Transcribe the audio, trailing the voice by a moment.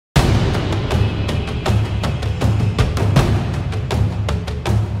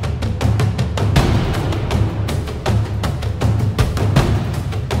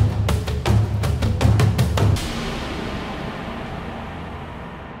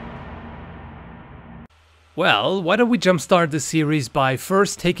Well, why don't we jumpstart the series by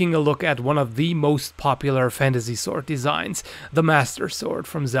first taking a look at one of the most popular fantasy sword designs, the Master Sword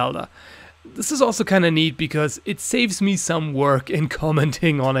from Zelda. This is also kind of neat because it saves me some work in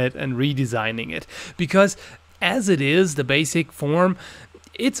commenting on it and redesigning it, because as it is, the basic form,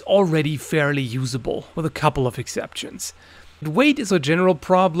 it's already fairly usable, with a couple of exceptions. Weight is a general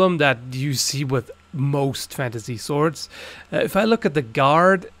problem that you see with most fantasy swords. If I look at the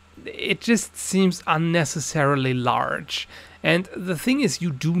guard, it just seems unnecessarily large. And the thing is,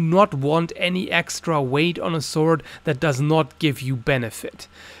 you do not want any extra weight on a sword that does not give you benefit.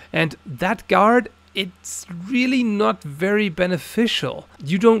 And that guard, it's really not very beneficial.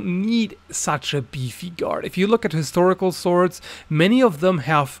 You don't need such a beefy guard. If you look at historical swords, many of them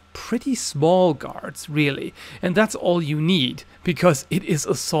have pretty small guards, really. And that's all you need, because it is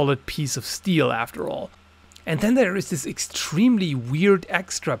a solid piece of steel after all. And then there is this extremely weird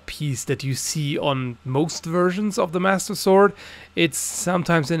extra piece that you see on most versions of the Master Sword. It's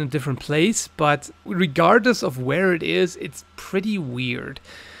sometimes in a different place, but regardless of where it is, it's pretty weird.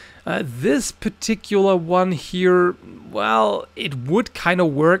 This particular one here, well, it would kind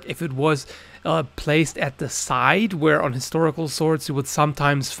of work if it was placed at the side, where on historical swords you would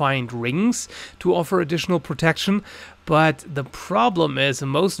sometimes find rings to offer additional protection. But the problem is, in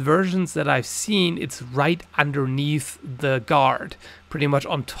most versions that I've seen, it's right underneath the guard, pretty much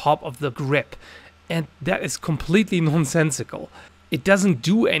on top of the grip. And that is completely nonsensical. It doesn't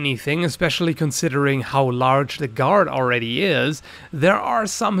do anything, especially considering how large the guard already is. There are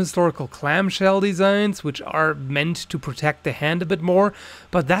some historical clamshell designs which are meant to protect the hand a bit more,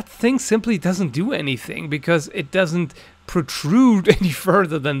 but that thing simply doesn't do anything because it doesn't protrude any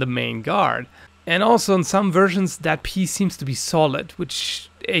further than the main guard. And also in some versions that piece seems to be solid, which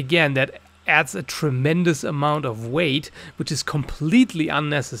again, that adds a tremendous amount of weight, which is completely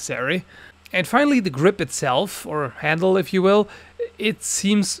unnecessary. And finally, the grip itself, or handle if you will, it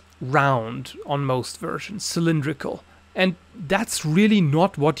seems round on most versions, cylindrical. And that's really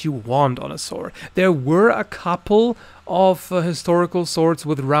not what you want on a sword. There were a couple of historical swords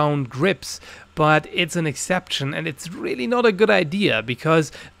with round grips, but it's an exception, and it's really not a good idea,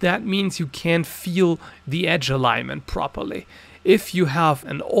 because that means you can't feel the edge alignment properly. If you have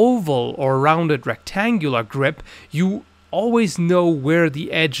an oval or rounded rectangular grip, you always know where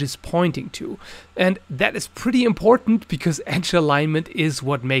the edge is pointing to. And that is pretty important because edge alignment is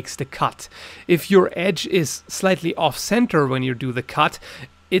what makes the cut. If your edge is slightly off center when you do the cut,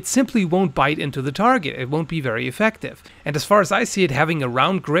 it simply won't bite into the target. It won't be very effective. And as far as I see it, having a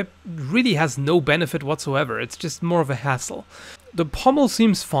round grip really has no benefit whatsoever. It's just more of a hassle. The pommel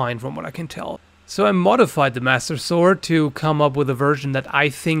seems fine from what I can tell. So I modified the Master Sword to come up with a version that I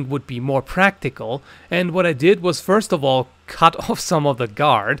think would be more practical. And what I did was, first of all, cut off some of the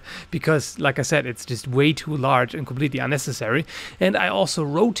guard, because, like I said, it's just way too large and completely unnecessary. And I also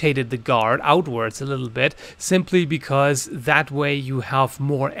rotated the guard outwards a little bit, simply because that way you have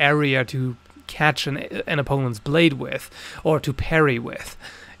more area to catch an opponent's blade with, or to parry with.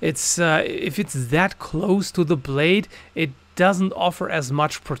 It's if it's that close to the blade, it doesn't offer as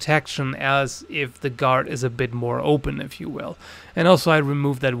much protection as if the guard is a bit more open, if you will. And also I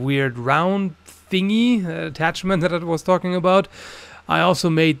removed that weird round thingy, attachment that I was talking about. I also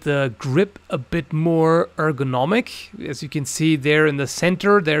made the grip a bit more ergonomic. As you can see there in the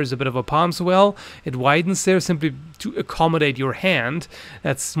center, there's a bit of a palm swell. It widens there simply to accommodate your hand.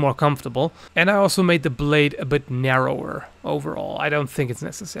 That's more comfortable. And I also made the blade a bit narrower overall. I don't think it's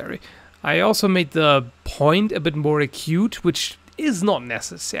necessary. I also made the point a bit more acute, which is not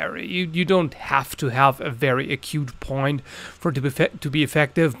necessary. You don't have to have a very acute point for it to be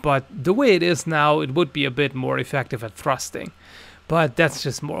effective, but the way it is now, it would be a bit more effective at thrusting. But that's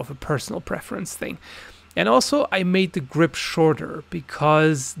just more of a personal preference thing. And also I made the grip shorter,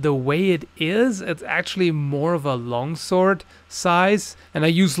 because the way it is, it's actually more of a longsword size. And I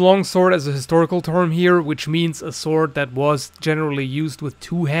use longsword as a historical term here, which means a sword that was generally used with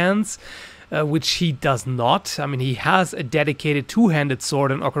two hands, which he does not. I mean, he has a dedicated two-handed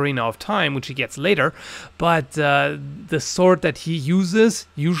sword in Ocarina of Time, which he gets later, but the sword that he uses,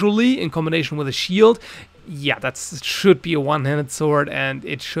 usually in combination with a shield, yeah, that should be a one-handed sword, and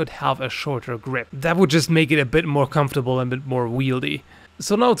it should have a shorter grip. That would just make it a bit more comfortable and a bit more wieldy.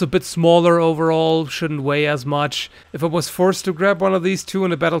 So now it's a bit smaller overall, shouldn't weigh as much. If I was forced to grab one of these two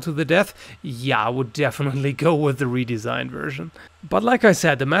in a battle to the death, yeah, I would definitely go with the redesigned version. But like I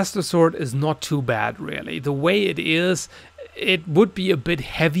said, the Master Sword is not too bad, really. The way it is, it would be a bit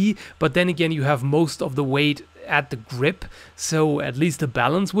heavy, but then again you have most of the weight at the grip, so at least the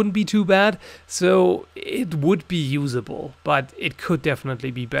balance wouldn't be too bad. So it would be usable, but it could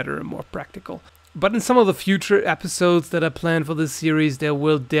definitely be better and more practical. But in some of the future episodes that are planned for this series, there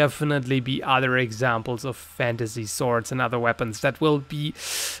will definitely be other examples of fantasy swords and other weapons that will be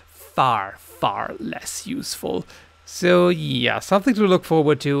far, far less useful. So yeah, something to look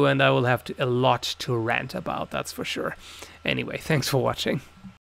forward to, and I will have a lot to rant about, that's for sure. Anyway, thanks for watching.